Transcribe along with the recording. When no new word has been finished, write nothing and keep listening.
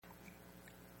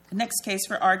The next case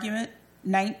for argument,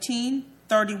 19-3196,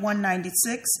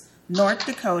 North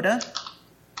Dakota,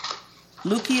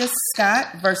 Lukeus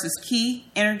Scott versus Key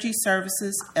Energy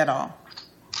Services et al.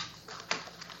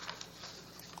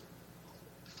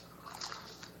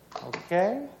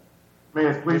 Okay. May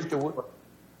it please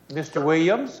Mr.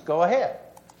 Williams, go ahead.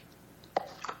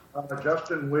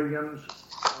 Justin Williams,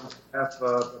 on behalf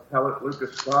of Appellate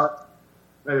Lukeus Scott.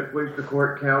 May it please the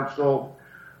court counsel.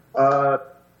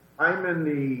 I'm in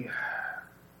the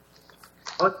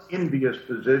unenvious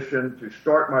position to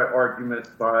start my argument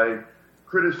by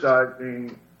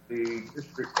criticizing the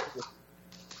district court.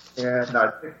 And I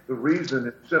think the reason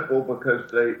is simple, because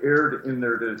they erred in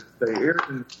their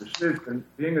decision.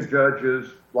 Being a judge is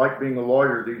like being a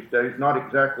lawyer these days, not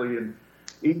exactly an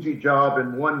easy job,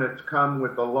 and one that's come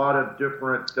with a lot of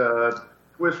different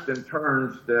twists and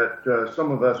turns that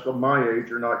some of us of my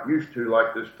age are not used to,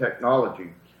 like this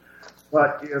technology.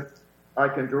 But if I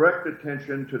can direct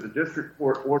attention to the district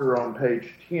court order on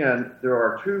page 10, there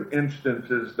are two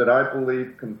instances that I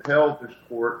believe compelled this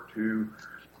court to,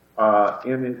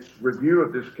 in its review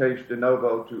of this case de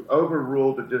novo, to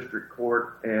overrule the district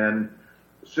court and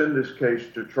send this case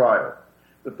to trial.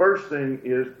 The first thing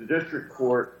is the district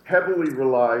court heavily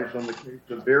relies on the case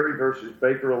of Berry versus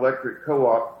Baker Electric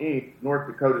Co-op, Inc., North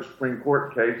Dakota Supreme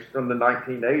Court case from the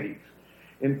 1980s.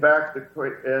 In fact, at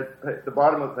the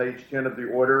bottom of page 10 of the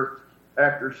order,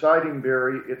 after citing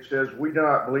Berry, it says, "We do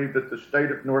not believe that the state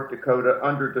of North Dakota,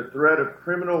 under the threat of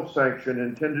criminal sanction,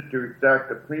 intended to exact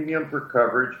a premium for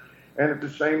coverage and at the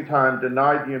same time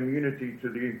deny the immunity to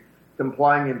the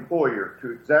complying employer.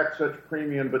 To exact such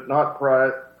premium but not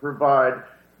provide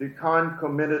the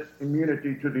concomitant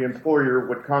immunity to the employer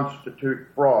would constitute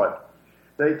fraud."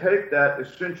 They take that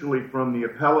essentially from the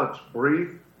appellant's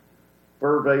brief,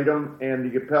 verbatim,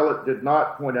 and the appellate did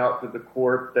not point out to the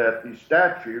court that the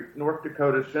statute, North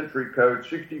Dakota Century Code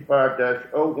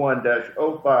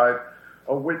 65-01-05,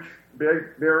 of which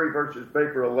Berry versus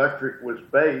Baker Electric was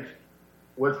based,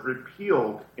 was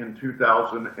repealed in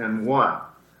 2001.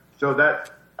 So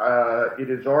that it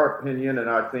is our opinion, and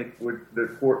I think the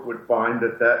court would find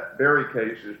that that Berry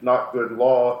case is not good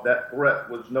law. That threat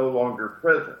was no longer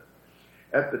present.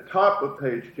 At the top of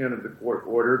page 10 of the court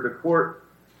order, the court,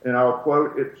 and I'll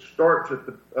quote, it starts at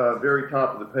the very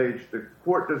top of the page, "The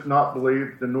court does not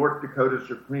believe the North Dakota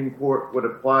Supreme Court would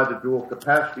apply the dual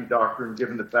capacity doctrine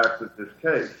given the facts of this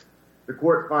case. The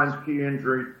court finds Key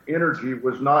Energy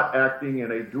was not acting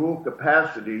in a dual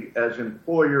capacity as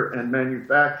employer and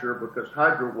manufacturer because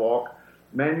HydroWalk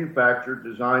manufactured,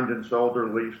 designed, and sold or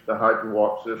leased the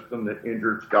HydroWalk system that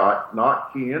injured Scott,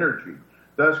 not Key Energy.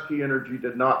 Thus, Key Energy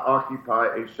did not occupy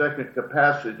a second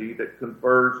capacity that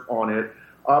confers on it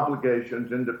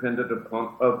obligations independent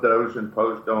of those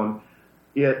imposed on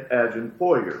it as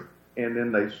employer." And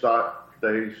then they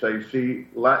say, see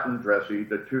Latin Dressy,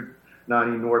 the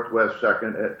 290 Northwest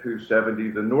 2nd at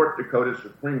 270, the North Dakota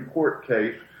Supreme Court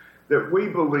case that we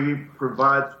believe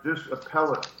provides this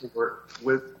appellate court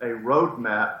with a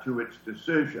roadmap to its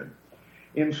decision.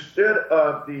 Instead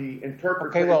of the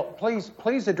interpretation... Okay, well,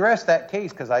 please address that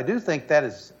case, because I do think that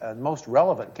is the most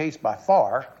relevant case by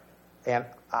far. And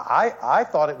I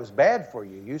thought it was bad for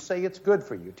you. You say it's good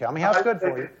for you. Tell me how it's good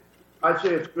for you. I say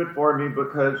it's good for me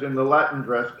because in the Latin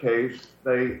Dress case,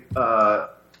 the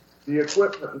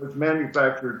equipment was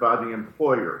manufactured by the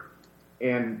employer,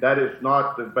 and that is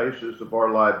not the basis of our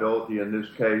liability in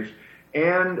this case.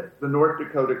 And the North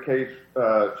Dakota case,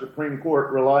 Supreme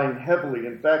Court relying heavily,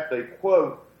 in fact, they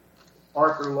quote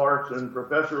Arthur Larson,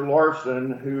 Professor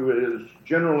Larson, who is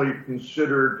generally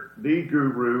considered the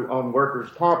guru on workers'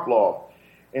 comp law.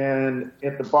 And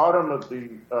at the bottom of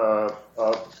the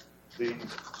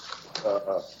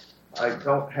I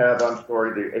don't have, I'm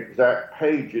sorry, the exact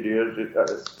page it is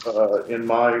in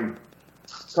my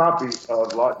copy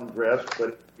of Latin Dress,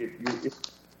 but if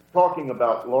talking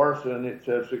about Larson, it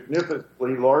says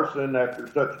significantly Larson after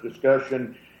such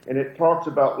discussion, and it talks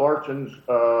about Larson's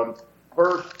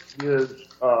first his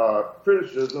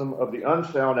criticism of the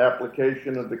unsound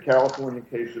application of the California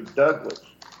case of Douglas.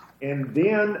 And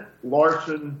then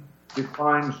Larson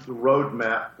defines the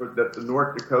roadmap that the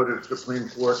North Dakota Supreme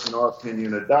Court, in our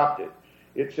opinion, adopted.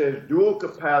 It says dual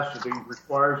capacity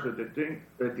requires a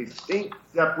distinct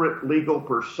separate legal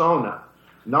persona,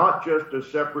 not just a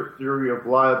separate theory of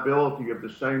liability of the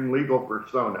same legal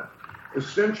persona.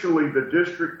 Essentially, the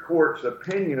district court's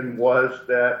opinion was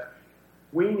that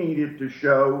we needed to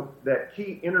show that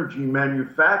Key Energy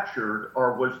manufactured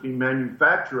or was the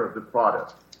manufacturer of the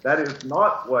product. That is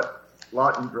not what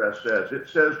Latin Dress says. It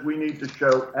says we need to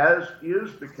show, as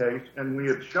is the case, and we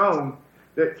have shown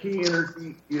that Key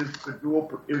Energy is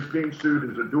being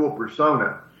sued as a dual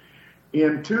persona.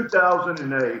 In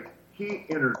 2008, Key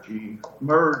Energy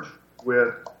merged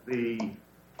with the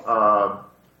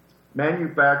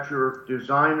manufacturer,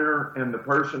 designer, and the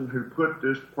person who put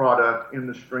this product in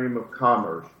the stream of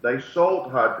commerce. They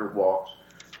sold HydroWalks.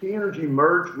 Key Energy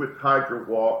merged with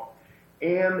HydroWalk,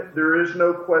 and there is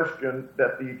no question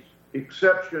that the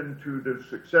exception to the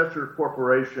successor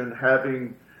corporation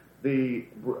having the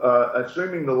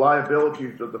assuming the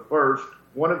liabilities of the first,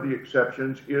 one of the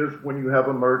exceptions is when you have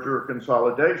a merger or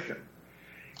consolidation.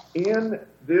 In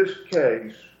this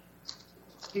case,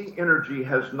 Key Energy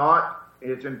has not,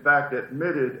 it's in fact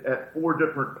admitted at 4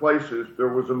 different places there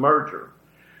was a merger.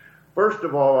 First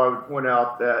of all, I would point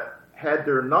out that had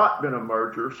there not been a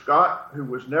merger, Scott, who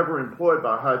was never employed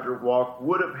by HydroWalk,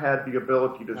 would have had the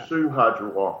ability to sue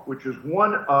HydroWalk, which is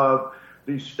one of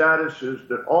the statuses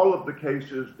that all of the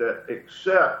cases that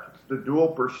accept the dual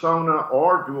persona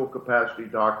or dual capacity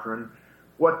doctrine,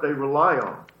 what they rely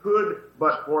on. Could,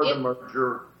 but for the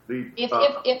merger,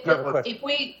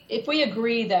 if we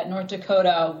agree that North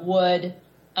Dakota would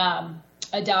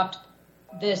adopt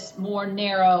this more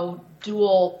narrow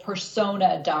dual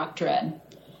persona doctrine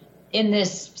in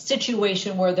this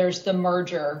situation where there's the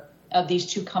merger of these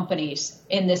two companies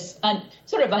in this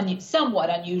somewhat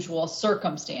unusual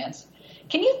circumstance,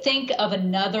 can you think of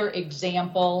another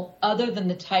example other than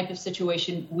the type of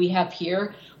situation we have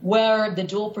here where the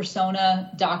dual persona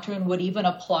doctrine would even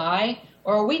apply?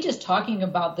 Or are we just talking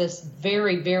about this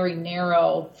very, very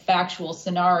narrow factual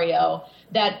scenario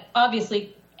that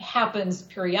obviously happens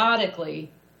periodically,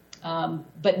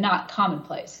 but not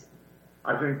commonplace?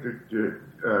 I think that you've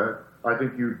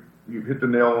hit the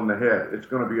nail on the head. It's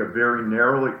going to be a very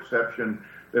narrow exception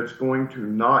that's going to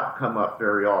not come up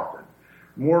very often.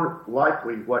 More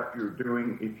likely what you're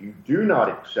doing if you do not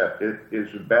accept it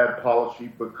is a bad policy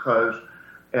because,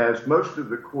 as most of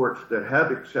the courts that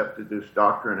have accepted this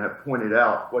doctrine have pointed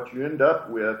out, what you end up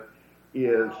with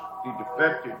is the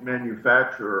defective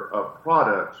manufacturer of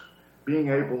products being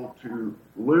able to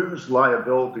lose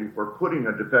liability for putting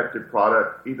a defective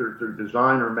product either through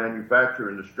design or manufacture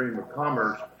in the stream of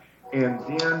commerce, and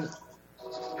then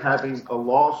having a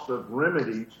loss of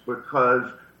remedies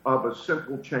because of a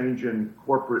simple change in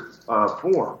corporate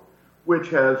form, which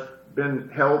has been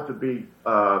held to be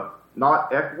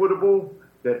not equitable,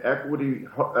 that equity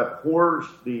abhors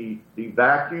the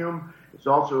vacuum. It's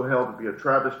also held to be a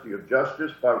travesty of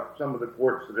justice by some of the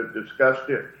courts that have discussed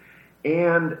it.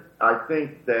 And I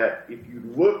think that if you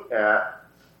look at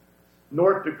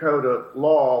North Dakota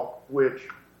law, which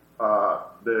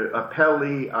the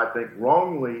appellee, I think,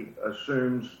 wrongly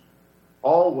assumes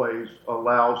always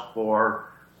allows for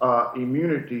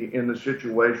immunity in the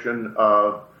situation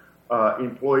of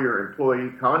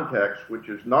employer-employee context, which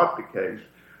is not the case.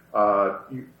 I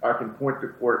can point the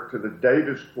court to the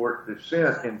Davis Court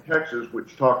dissent in Texas,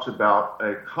 which talks about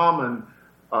a common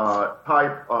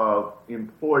type of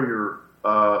employer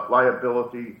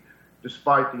liability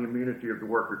despite the immunity of the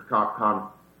workers' comp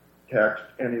context.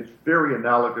 And it's very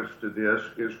analogous to this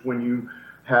is when you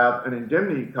have an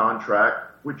indemnity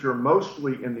contract, which are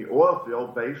mostly in the oil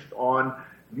field based on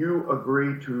you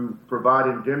agree to provide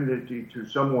indemnity to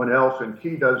someone else, and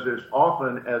Key does this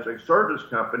often as a service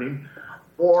company,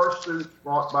 or suits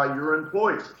brought by your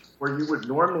employers, where you would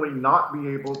normally not be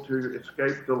able to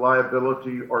escape the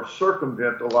liability or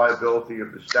circumvent the liability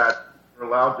of the statute. You're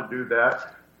allowed to do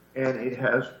that, and it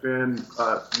has been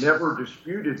never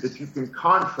disputed that you can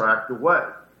contract away.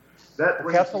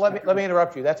 Counsel, let me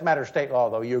interrupt you. That's a matter of state law,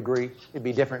 though. You agree it'd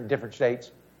be different in different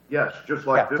states? Yes, just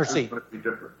like this proceed. is going to be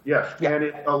different. Yes, and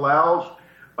it allows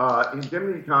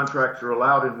indemnity contracts are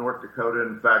allowed in North Dakota.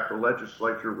 In fact, the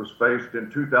legislature was faced in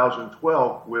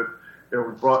 2012 with it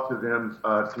was brought to them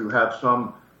to have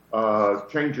some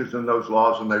changes in those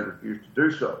laws, and they refused to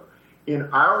do so. In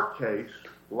our case,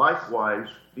 likewise,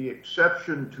 the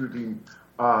exception to the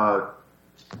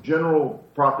general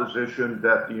proposition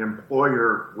that the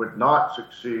employer would not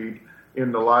succeed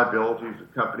in the liabilities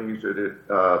of companies that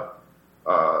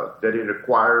it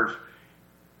acquires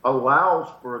allows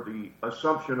for the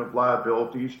assumption of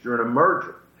liabilities during a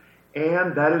merger,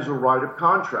 and that is a right of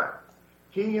contract.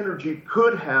 Key Energy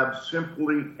could have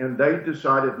simply, and they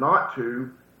decided not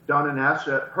to, done an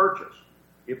asset purchase.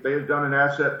 If they had done an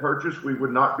asset purchase, we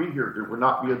would not be here. There would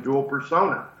not be a dual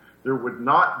persona. There would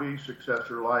not be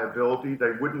successor liability.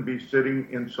 They wouldn't be sitting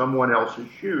in someone else's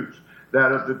shoes,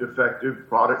 that of the defective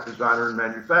product designer and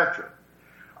manufacturer.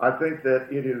 I think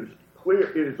that it is clear.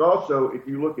 It is also, if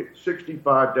you look at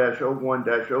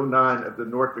 65-01-09 of the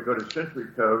North Dakota Century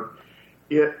Code,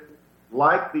 it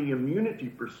like the immunity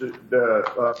provision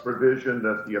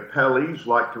that the appellees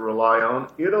like to rely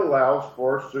on, it allows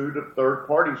for suit of third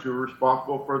parties who are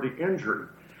responsible for the injury.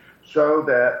 So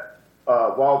that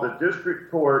while the district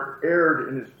court erred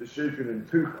in its decision in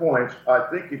 2 points, I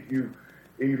think if you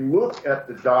look at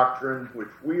the doctrine, which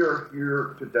we are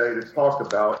here today to talk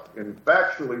about, and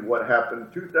factually what happened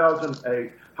in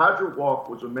 2008, HydroWalk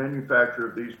was a manufacturer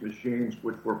of these machines,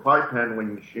 which were pipe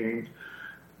handling machines.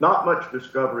 Not much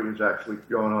discovery is actually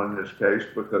going on in this case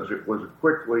because it was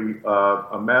quickly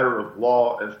a matter of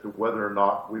law as to whether or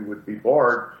not we would be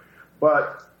barred.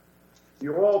 But the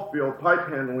oil field pipe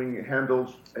handling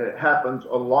happens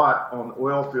a lot on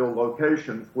oil field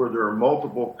locations where there are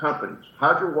multiple companies.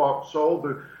 HydroWalk sold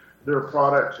their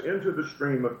products into the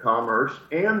stream of commerce,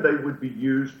 and they would be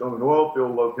used on an oil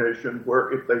field location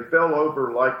where if they fell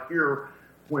over, like here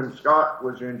when Scott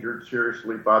was injured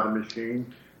seriously by the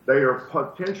machine, they are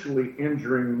potentially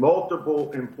injuring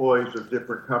multiple employees of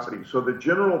different companies. So the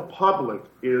general public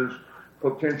is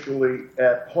potentially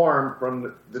at harm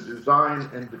from the design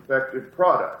and defective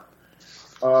product.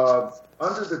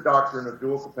 Under the doctrine of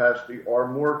dual capacity, or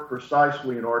more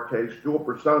precisely in our case, dual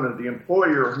persona, the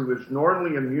employer who is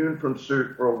normally immune from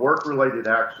suit for a work-related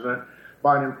accident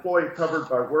by an employee covered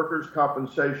by workers'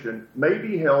 compensation may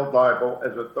be held liable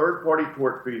as a third-party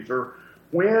tortfeasor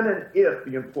when and if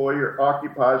the employer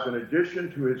occupies, in addition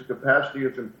to his capacity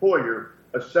as employer,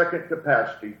 a second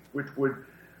capacity, which would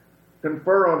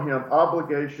confer on him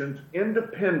obligations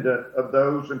independent of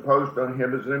those imposed on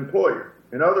him as an employer.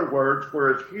 In other words,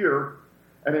 whereas here,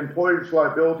 an employer's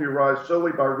liability arises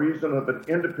solely by reason of an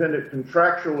independent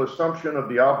contractual assumption of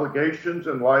the obligations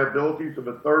and liabilities of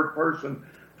a third-person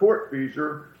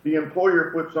tortfeasor, the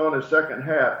employer puts on a second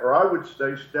hat, or I would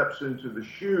say steps into the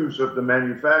shoes of the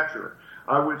manufacturer.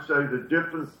 I would say the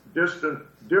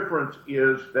difference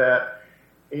is that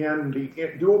in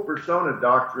the dual persona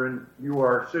doctrine, you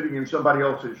are sitting in somebody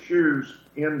else's shoes.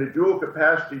 In the dual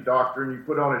capacity doctrine, you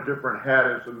put on a different hat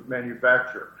as a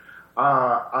manufacturer.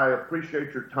 I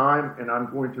appreciate your time, and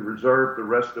I'm going to reserve the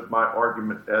rest of my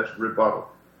argument as rebuttal.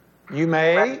 You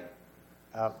may.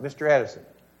 Mr. Edison.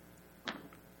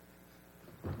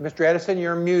 Mr. Edison,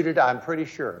 you're muted, I'm pretty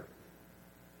sure.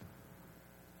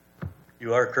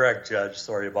 You are correct, Judge.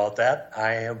 Sorry about that.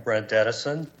 I am Brent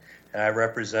Edison, and I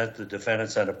represent the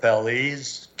defendants and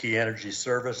appellees, Key Energy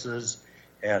Services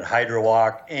and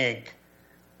HydroWalk, Inc.,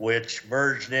 which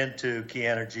merged into Key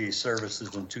Energy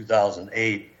Services in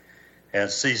 2008 and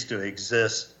ceased to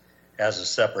exist as a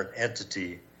separate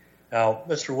entity. Now,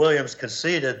 Mr. Williams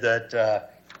conceded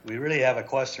that we really have a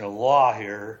question of law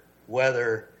here,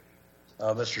 whether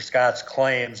Mr. Scott's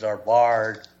claims are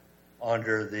barred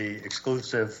under the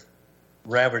exclusive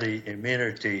remedy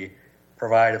immunity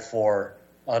provided for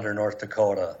under North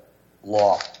Dakota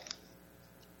law.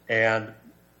 And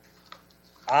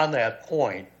on that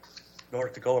point,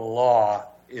 North Dakota law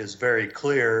is very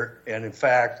clear, and in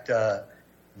fact,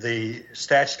 the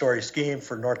statutory scheme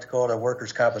for North Dakota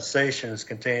workers' compensation is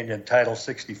contained in Title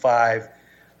 65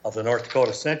 of the North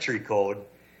Dakota Century Code,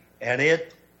 and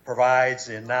it provides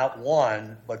in not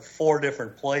one, but 4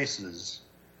 different places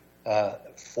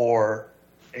for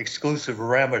exclusive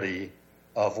remedy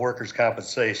of workers'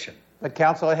 compensation. But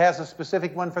counsel, it has a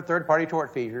specific one for third-party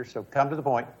tortfeasors, so come to the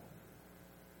point.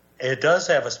 It does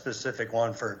have a specific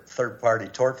one for third-party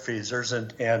tortfeasors,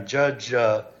 and Judge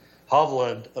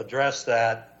Hovland addressed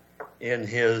that in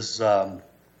his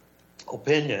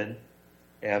opinion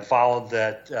and found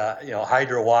that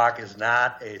HydroWalk is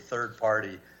not a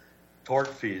third-party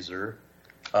tortfeasor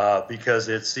because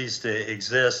it ceased to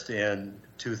exist in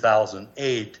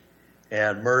 2008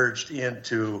 and merged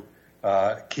into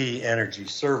Key Energy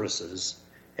Services,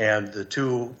 and the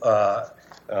two,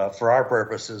 for our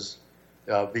purposes,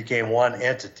 became one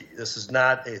entity. This is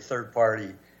not a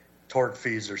third-party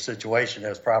tortfeasor situation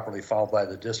as properly found by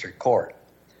the district court.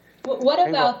 What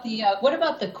about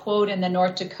the quote in the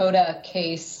North Dakota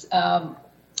case?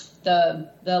 The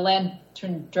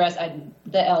lantern dress,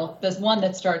 the L, there's one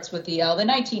that starts with the L, the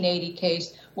 1980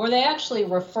 case, where they actually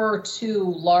refer to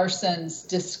Larson's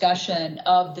discussion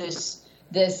of this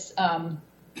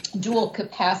dual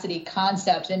capacity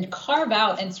concept and carve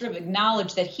out and sort of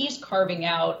acknowledge that he's carving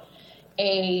out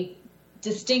a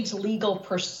distinct legal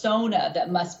persona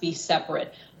that must be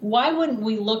separate. Why wouldn't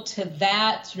we look to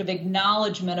that sort of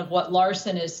acknowledgement of what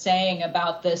Larson is saying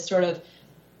about this sort of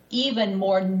even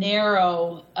more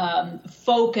narrow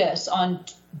focus on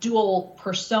dual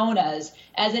personas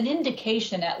as an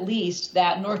indication, at least,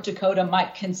 that North Dakota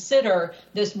might consider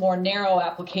this more narrow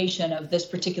application of this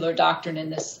particular doctrine in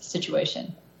this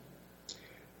situation?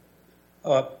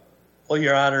 Well,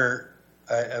 Your Honor,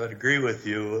 I would agree with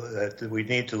you that we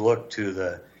need to look to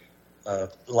the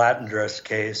Latin dress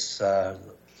case,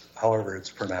 however it's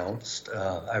pronounced.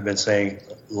 I've been saying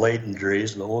latent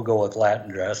dress, but we'll go with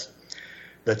Latin dress.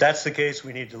 That's the case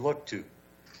we need to look to.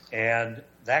 And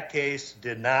that case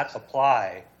did not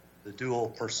apply the dual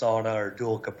persona or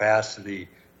dual capacity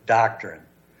doctrine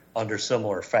under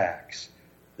similar facts.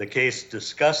 The case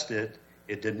discussed it.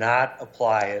 It did not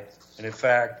apply it. And in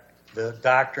fact, the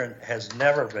doctrine has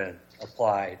never been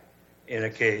applied in a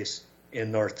case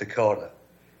in North Dakota.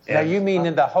 Now, you mean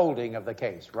in the holding of the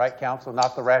case, right, counsel,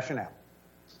 not the rationale?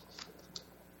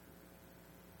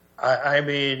 I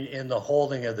mean, in the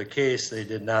holding of the case, they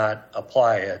did not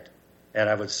apply it. And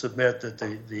I would submit that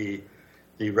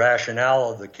the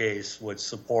rationale of the case would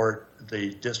support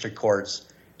the district court's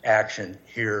action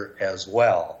here as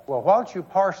well. Well, why don't you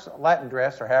parse Latin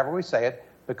dress, or however we say it,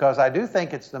 because I do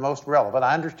think it's the most relevant.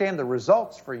 I understand the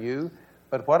results for you,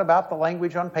 but what about the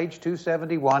language on page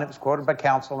 271? It was quoted by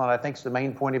counsel, and I think it's the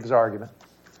main point of his argument.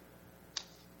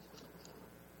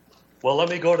 Well, let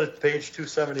me go to page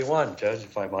 271, Judge,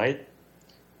 if I might.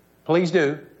 Please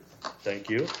do. Thank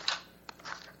you.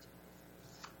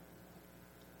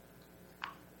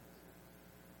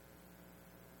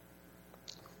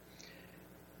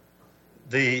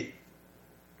 The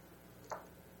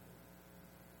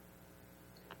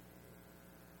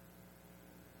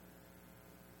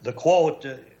quote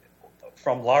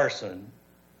from Larson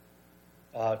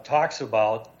talks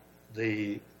about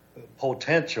the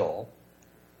potential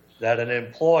that an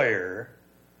employer,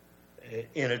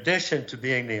 in addition to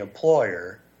being the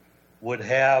employer, would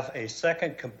have a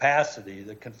second capacity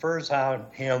that confers on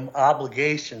him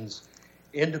obligations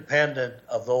independent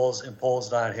of those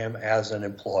imposed on him as an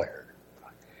employer.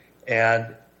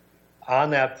 And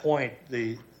on that point,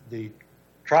 the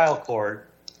trial court,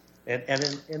 and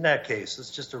in that case,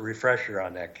 it's just a refresher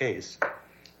on that case.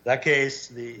 That case,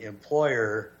 the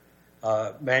employer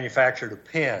manufactured a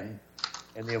pin,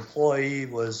 and the employee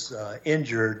was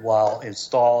injured while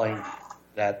installing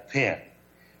that pin.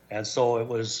 And so it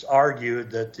was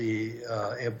argued that the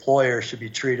employer should be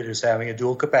treated as having a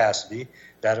dual capacity,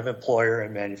 that of employer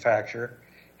and manufacturer,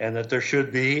 and that there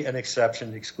should be an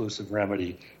exception to exclusive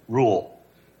remedy rule,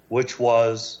 which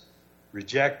was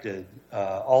rejected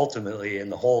ultimately in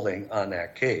the holding on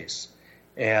that case.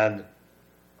 And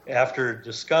after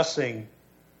discussing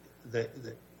the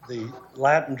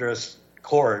Latendress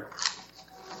court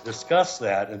discussed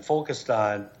that and focused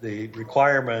on the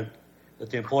requirement that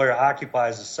the employer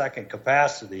occupies a second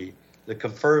capacity that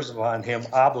confers upon him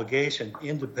obligation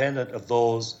independent of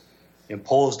those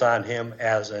imposed on him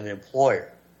as an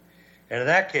employer. And in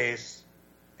that case,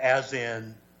 as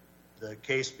in the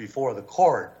case before the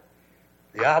court,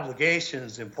 the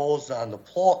obligations imposed on the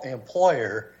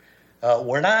employer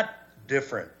were not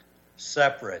different,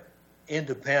 separate,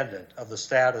 independent of the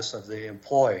status of the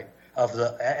employee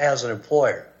as an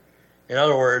employer. In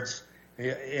other words,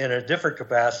 in a different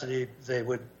capacity,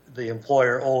 the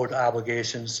employer owed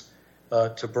obligations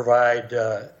to provide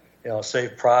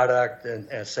safe product and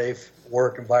a safe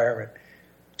work environment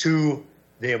to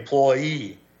the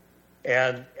employee.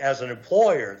 And as an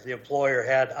employer, the employer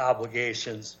had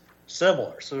obligations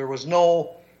similar. So there was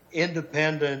no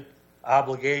independent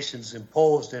obligations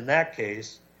imposed in that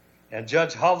case. And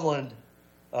Judge Hovland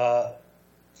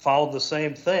found the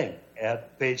same thing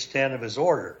at page 10 of his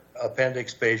order,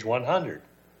 appendix page 100.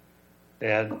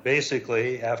 And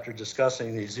basically, after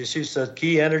discussing these issues, said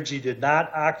Key Energy did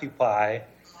not occupy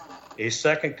a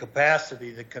second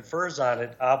capacity that confers on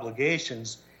it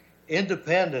obligations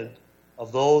independent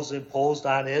of those imposed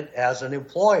on it as an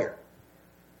employer.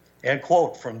 And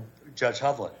quote from Judge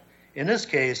Hovland. In this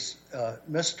case,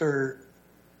 Mr.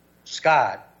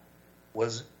 Scott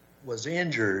was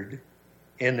injured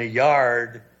in the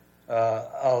yard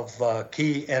of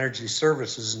Key Energy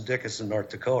Services in Dickinson, North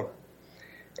Dakota.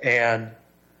 And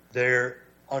there,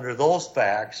 under those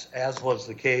facts, as was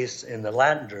the case in the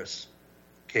Latendress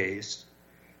case,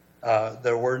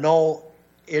 there were no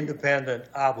independent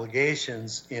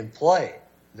obligations in play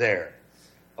there.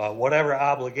 Whatever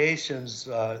obligations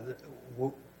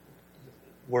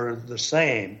were the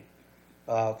same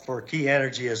for Key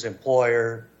Energy as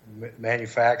employer,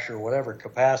 manufacturer, whatever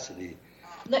capacity.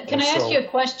 Can I ask you a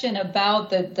question about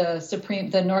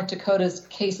the North Dakota's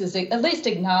cases, at least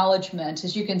acknowledgement?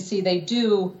 As you can see, they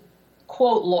do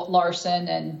quote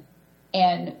Larson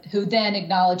and who then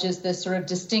acknowledges this sort of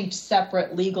distinct,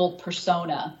 separate legal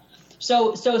persona.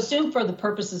 So assume for the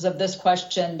purposes of this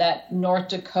question that North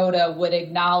Dakota would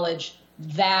acknowledge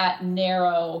that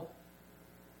narrow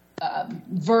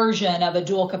version of a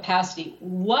dual capacity.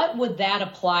 What would that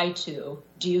apply to,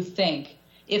 do you think,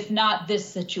 if not this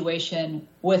situation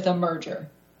with a merger?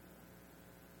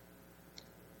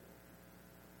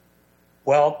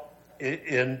 Well,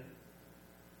 it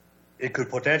could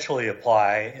potentially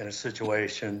apply in a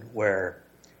situation where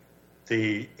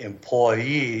the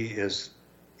employee is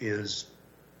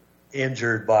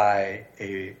injured by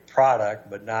a product,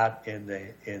 but not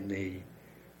in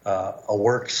a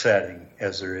work setting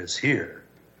as there is here.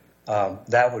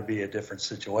 That would be a different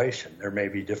situation. There may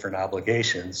be different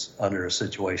obligations under a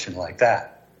situation like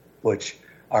that, which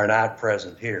are not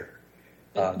present here.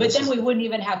 But then we wouldn't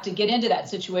even have to get into that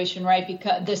situation, right?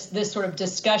 Because this sort of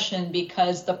discussion,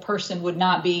 because the person would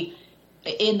not be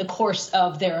in the course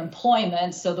of their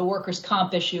employment, so the workers'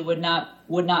 comp issue would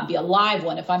not be a live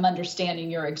one, if I'm understanding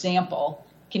your example.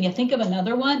 Can you think of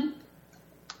another one?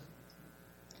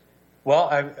 Well,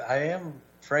 I am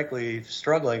frankly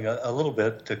struggling a little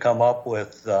bit to come up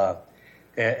with,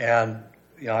 and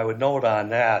I would note on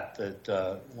that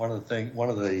one of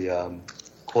the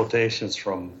quotations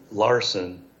from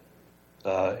Larson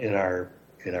in our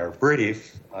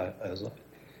brief,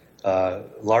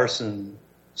 Larson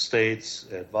states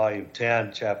at volume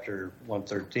 10, chapter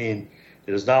 113,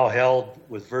 it is now held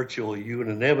with virtual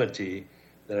unanimity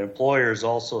that an employer is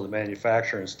also the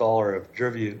manufacturer, installer of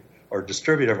or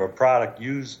distributor of a product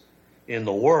used in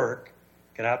the work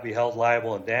cannot be held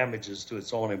liable in damages to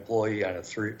its own employee on a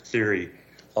theory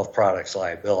of products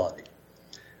liability.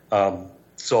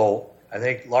 So I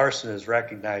think Larson is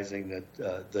recognizing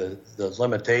that the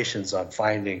limitations on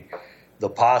finding the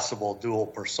possible dual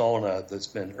persona that's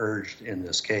been urged in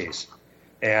this case.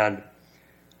 And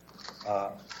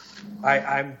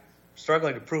I'm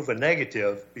struggling to prove a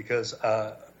negative because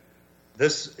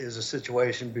this is a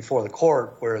situation before the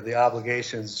court where the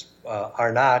obligations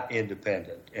are not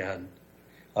independent and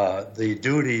the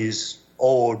duties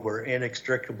owed were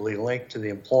inextricably linked to the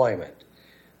employment.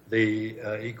 The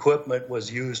equipment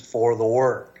was used for the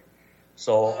work.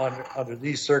 So under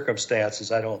these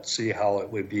circumstances, I don't see how it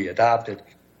would be adopted.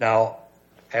 Now,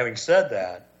 having said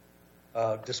that,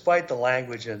 despite the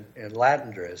language in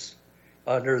Latendress,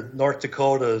 under North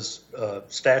Dakota's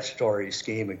statutory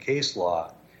scheme and case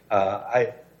law,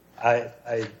 I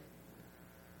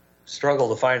struggle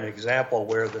to find an example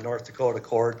where the North Dakota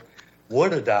court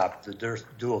would adopt the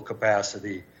dual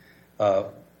capacity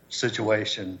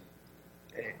situation.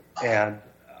 And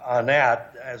on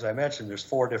that, as I mentioned, there's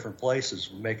 4 different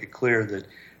places. We make it clear that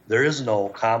there is no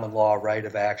common law right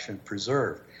of action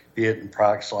preserved, be it in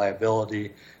products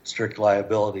liability, strict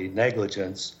liability,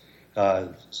 negligence.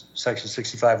 Section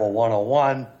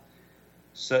 650101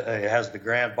 has the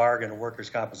grand bargain of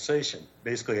workers' compensation.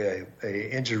 Basically,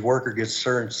 a injured worker gets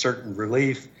certain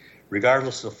relief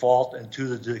regardless of fault and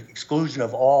to the exclusion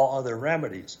of all other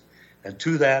remedies. And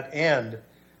to that end,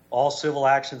 all civil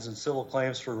actions and civil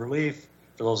claims for relief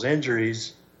for those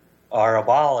injuries are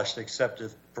abolished except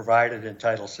if provided in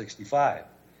Title 65.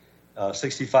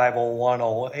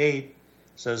 650108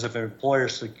 says if an employer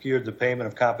secured the payment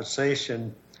of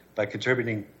compensation by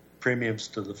contributing premiums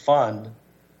to the fund,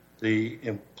 the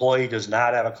employee does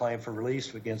not have a claim for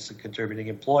release against the contributing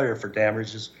employer for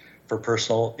damages for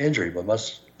personal injury, but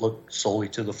must look solely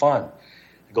to the fund.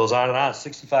 It goes on and on.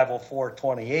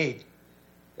 650428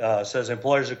 says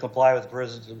employers who comply with the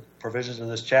provisions of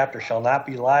this chapter shall not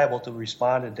be liable to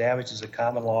respond to damages of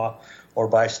common law or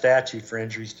by statute for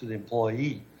injuries to the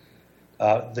employee.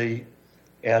 And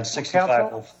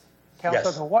 6504.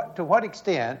 Counsel, yes. To what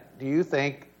extent do you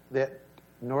think that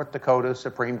North Dakota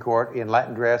Supreme Court in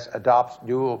Latendress adopts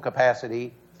dual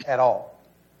capacity at all?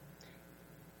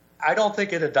 I don't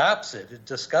think it adopts it. It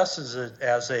discusses it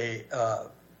as a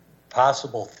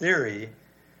possible theory,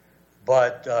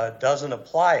 but doesn't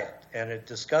apply it. And it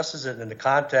discusses it in the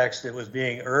context it was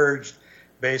being urged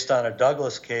based on a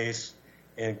Douglas case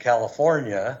in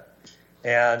California.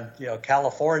 And,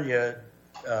 California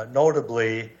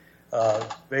notably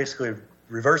basically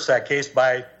reversed that case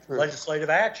by legislative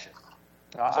action.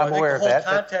 I'm aware of that.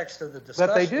 Context of the discussion.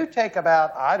 But they do take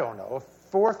about, I don't know, a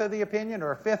fourth of the opinion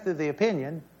or a fifth of the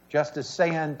opinion, Justice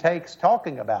Sand takes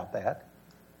talking about that.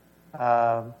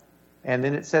 And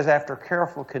then it says after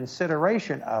careful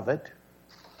consideration of it,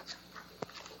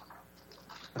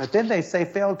 but then they say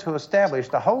failed to establish.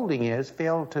 The holding is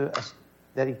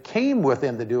that he came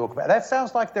within the dual capacity. That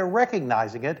sounds like they're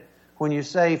recognizing it when you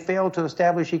say failed to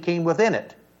establish he came within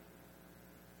it.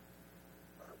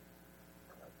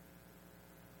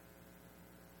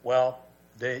 Well,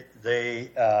 they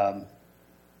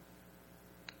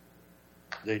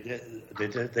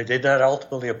did not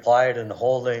ultimately apply it in the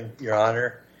holding, Your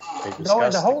Honor. No,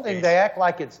 in the holding, they act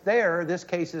like it's there. This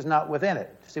case is not within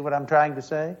it. See what I'm trying to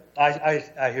say?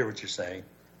 I hear what you're saying.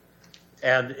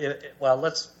 And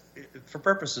for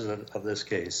purposes of this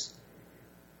case,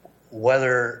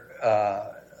 whether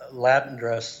Latin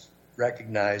dress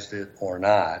recognized it or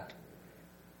not,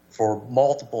 for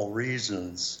multiple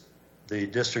reasons, the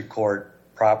district court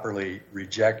properly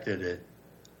rejected it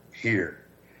here.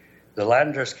 The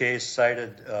Latin dress case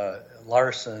cited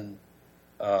Larson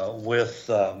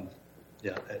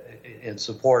in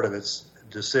support of its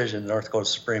decision. The North Dakota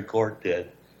Supreme Court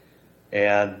did,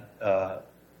 and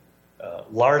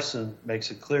Larson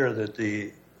makes it clear that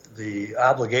the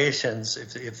obligations,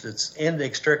 if it's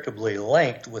inextricably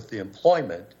linked with the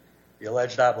employment, the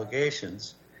alleged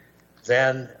obligations,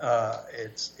 then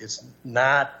it's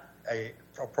not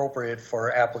appropriate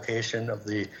for application of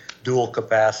the dual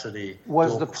capacity.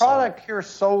 Was the product here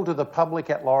sold to the public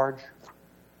at large?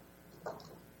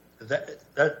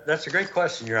 That's a great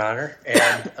question, Your Honor,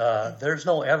 and there's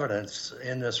no evidence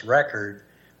in this record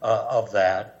of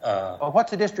that. Well, what's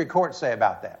the district court say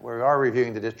about that? We are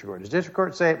reviewing the district court. Does the district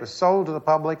court say it was sold to the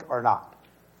public or not?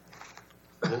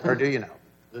 Or do you know?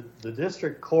 The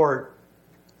district court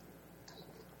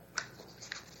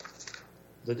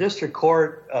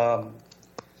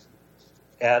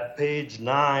at page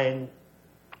 9,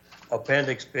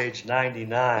 appendix page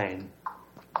 99,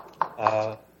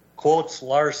 quotes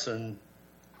Larson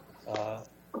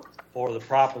for the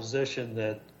proposition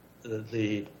that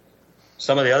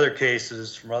some of the other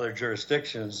cases from other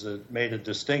jurisdictions that made a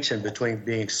distinction between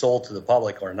being sold to the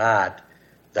public or not,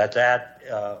 that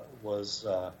was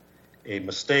a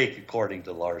mistake according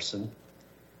to Larson.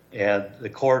 And the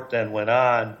court then went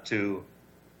on to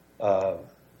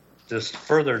just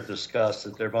further discuss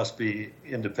that there must be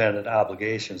independent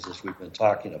obligations, as we've been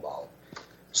talking about.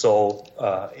 So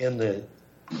in the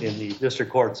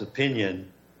district court's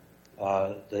opinion,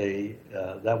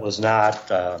 that was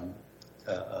not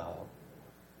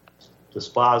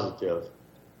dispositive.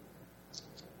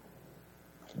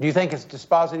 Do you think it's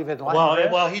dispositive in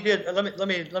line? Well, he did. Let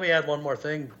me add one more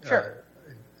thing. Sure.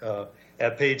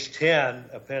 At page 10,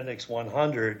 appendix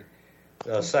 100,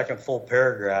 second full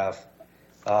paragraph,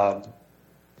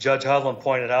 Judge Hovland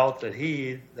pointed out that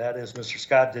that is Mr.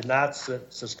 Scott, did not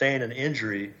sustain an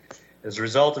injury as a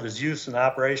result of his use and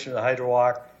operation of the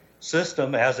HydroWalk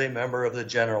system as a member of the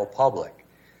general public.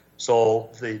 So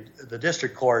the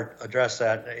district court addressed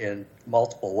that in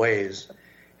multiple ways.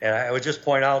 And I would just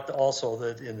point out also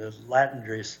that in the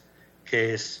Latendresse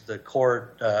case, the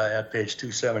court at page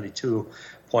 272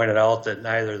 pointed out that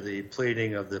neither the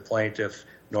pleading of the plaintiff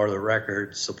nor the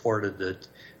record supported that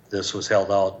this was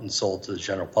held out and sold to the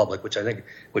general public, which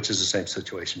is the same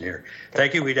situation here.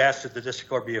 Thank you. We'd ask that the district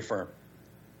court be affirmed.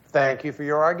 Thank you for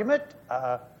your argument.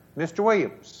 Mr.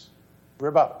 Williams,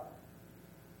 rebuttal.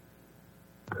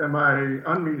 Am I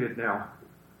unmuted now?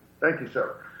 Thank you,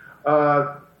 sir.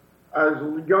 As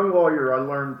a young lawyer, I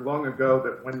learned long ago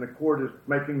that when the court is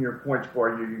making your points for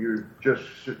you, you just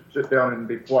sit down and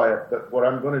be quiet. But what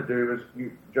I'm going to do is,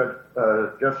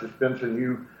 Justice Benson,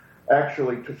 you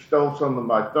actually stole some of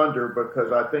my thunder,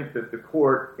 because I think that the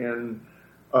court in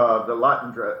the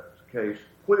Latendresse case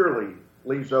clearly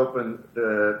leaves open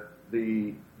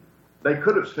they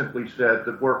could have simply said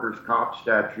the workers' comp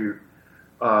statute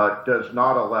does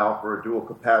not allow for a dual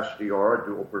capacity or a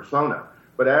dual persona.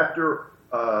 But after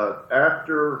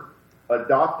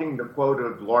adopting the quote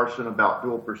of Larson about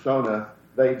dual persona,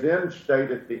 they then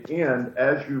state at the end,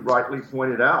 as you rightly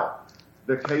pointed out,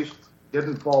 the case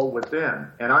didn't fall within.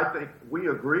 And I think we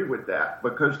agree with that,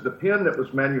 because the pen that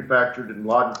was manufactured in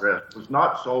Latendresse was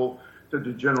not sold to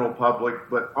the general public,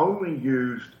 but only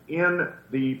used in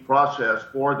the process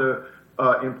for the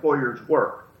employer's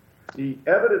work. The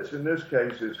evidence in this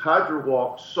case is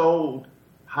HydroWalk sold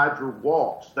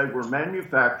HydroWalks. They were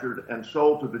manufactured and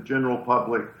sold to the general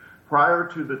public prior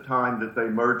to the time that they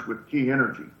merged with Key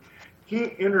Energy.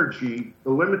 Key Energy, the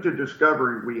limited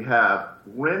discovery we have,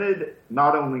 rented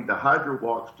not only the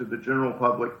HydroWalks to the general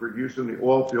public for use in the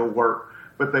oil field work,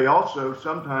 but they also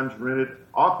sometimes rented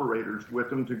operators with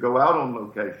them to go out on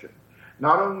location.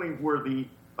 Not only were the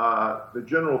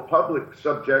general public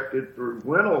subjected through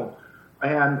rental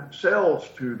and sales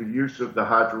to the use of the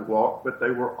HydroWalk, but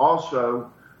they were also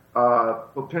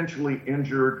potentially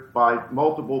injured by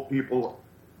multiple people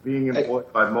being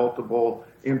employed by multiple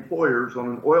employers on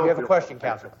an oil field. You have a question,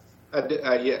 Counsel?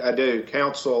 Yeah, I do.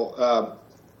 Counsel,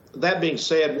 that being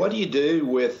said, what do you do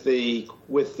with the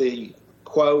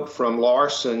quote from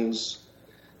Larson's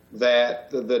that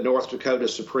the North Dakota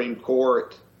Supreme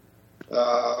Court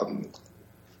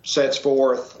sets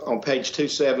forth on page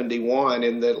 271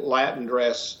 in the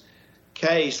Latendresse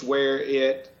case, where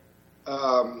it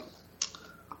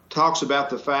talks about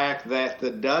the fact that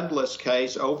the Douglas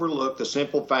case overlooked the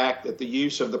simple fact that the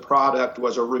use of the product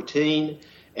was a routine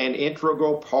and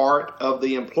integral part of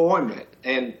the employment.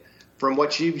 And from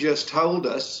what you've just told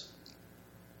us,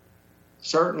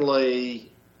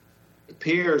 certainly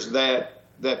appears that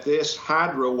this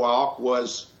HydroWalk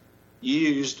was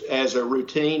used as a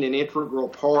routine and integral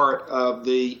part of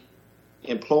the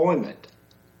employment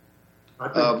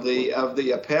of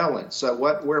the appellant. So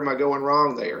where am I going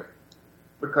wrong there?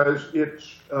 Because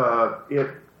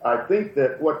I think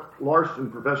that what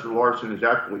Professor Larson is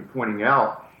actually pointing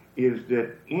out is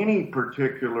that any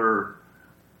particular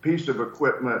piece of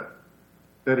equipment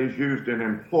that is used in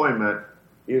employment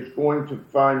is going to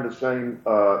find the same.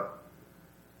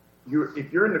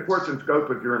 If you're in the course and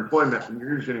scope of your employment and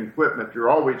you're using equipment, you're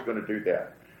always going to do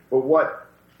that. But what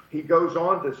he goes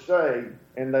on to say,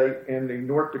 and the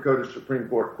North Dakota Supreme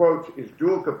Court quotes, is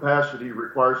dual capacity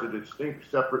requires a distinct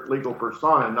separate legal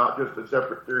persona, not just a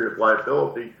separate theory of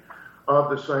liability of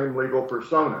the same legal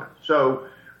persona. So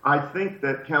I think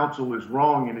that counsel is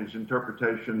wrong in his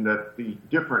interpretation that the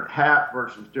different hat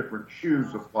versus different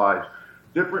shoes applies.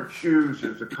 Different shoes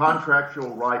is a contractual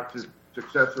right to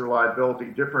successor liability.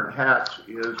 Different hats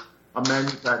is a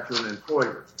manufacturer and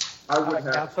employer.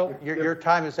 Counsel, your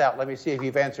time is out. Let me see if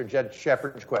you've answered Judge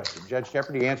Shepard's question. Judge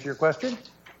Shepard, do you answer your question?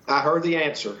 I heard the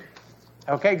answer.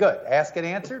 Okay, good. Asked and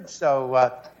answered.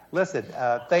 So, listen,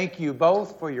 thank you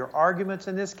both for your arguments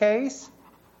in this case.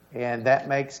 And that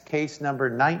makes case number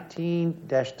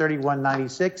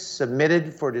 19-3196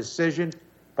 submitted for decision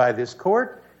by this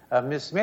court. Ms. Smith.